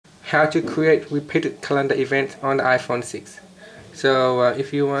how to create repeated calendar event on the iPhone 6. So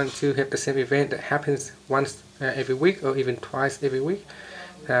if you want to have the same event that happens once every week or even twice every week,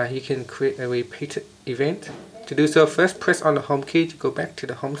 you can create a repeated event. To do so, first press on the home key to go back to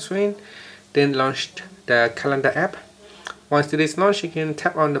the home screen, then launch the calendar app. Once it is launched, you can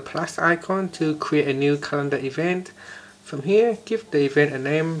tap on the plus icon to create a new calendar event. From here, give the event a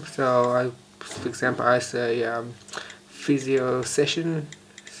name. So for example, I say physio session,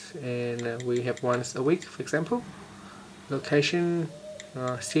 and we have once a week, for example. Location,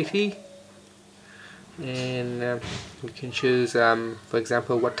 city, and we can choose for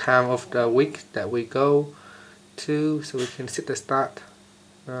example what time of the week that we go to, so we can set the start,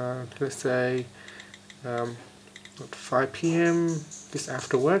 let's say 5 p.m. just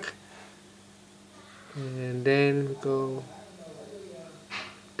after work, and then we go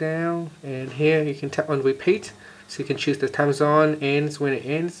down, and here you can tap on repeat, so you can choose the time zone, ends when it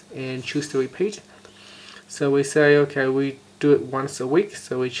ends, and choose to repeat. So we say, okay, we do it once a week,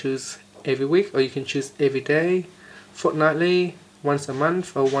 so we choose every week, or you can choose every day, fortnightly, once a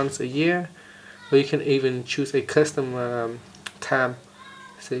month, or once a year, or you can even choose a custom time.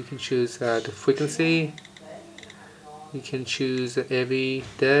 So you can choose the frequency, you can choose every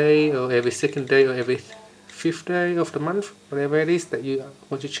day, or every second day, or every fifth day of the month, whatever it is that you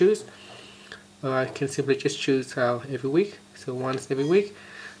want to choose. Or I can simply just choose every week, so once every week.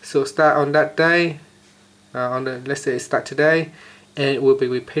 So start on that day, let's say start today, and it will be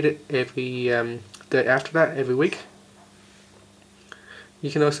repeated every day after that, every week.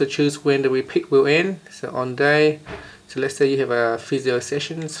 You can also choose when the repeat will end, so on day, so let's say you have a physio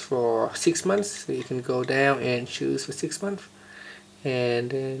sessions for 6 months, so you can go down and choose for 6 months,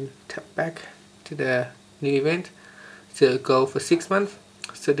 and then tap back to the new event to go for 6 months.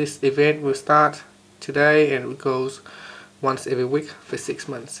 So this event will start today and it goes once every week for 6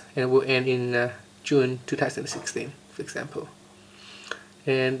 months, and it will end in June 2016, for example.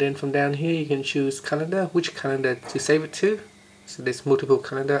 And then from down here you can choose calendar, which calendar to save it to. So there's multiple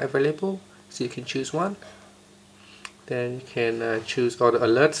calendar available, so you can choose one. Then you can choose all the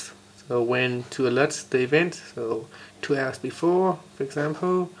alerts, so when to alert the event, so 2 hours before, for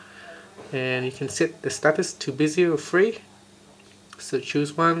example. And you can set the status to busy or free, so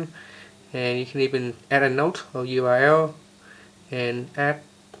choose one. And you can even add a note or URL, and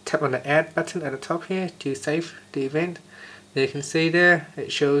tap on the add button at the top here to save the event. Then you can see there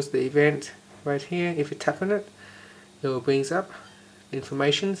it shows the event right here. If you tap on it, it will brings up the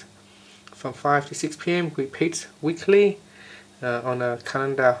information from 5 to 6 p.m. repeats weekly on a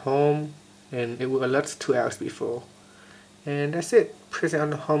calendar home, and it will alert 2 hours before. And that's it. Press it on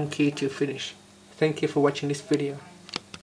the home key to finish. Thank you for watching this video.